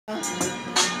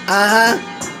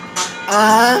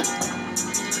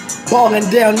Ballin'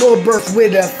 down Lord Birth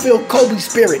with a Phil Kobe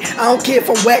spirit. I don't care if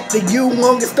I'm whack to you,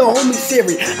 long as the homie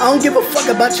serious. I don't give a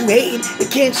fuck about you hating. It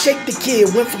can't shake the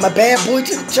kid. Went from a bad boy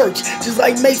to the church, just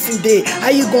like Mason did. How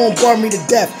you gonna bar me to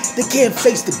death? They can't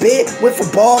face the bed. Went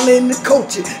from ballin' to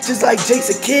coaching, just like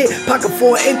Jason Kidd. Pocket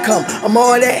for income. I'm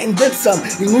all that and then some.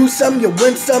 You lose some, you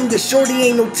win some. The shorty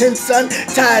ain't no 10, son.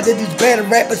 Tired of these battle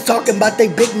rappers talking about they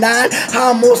big 9.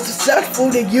 How I'm more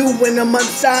successful than you when I'm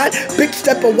unsigned. Big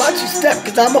stepper, watch your step,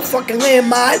 cause I'm a fucking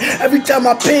landmine. Every time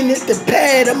I pin it, the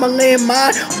pad, I'm a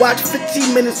landmine. Watch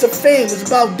 15 minutes of fame, it's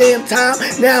about damn time.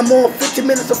 Now I'm on 15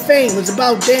 minutes of fame, it's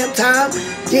about damn time.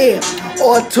 Yeah,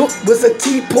 all I took was a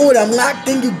teapot. I'm locked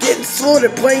in, you getting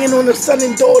slaughtered, playing on the son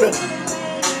and daughter.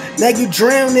 Now you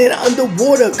drowning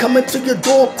underwater, coming to your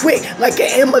door quick like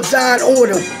an Amazon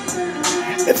order.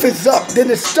 If it's up, then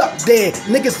it's stuck there.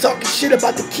 Niggas talking shit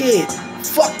about the kid.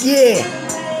 Fuck yeah,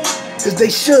 cause they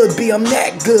should be, I'm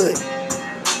that good.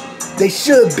 They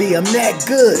should be, I'm that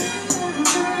good.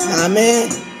 Nah, man.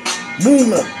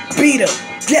 Moona, Peter,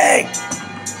 gang.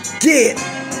 Yeah.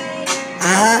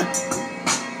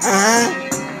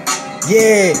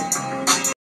 Yeah.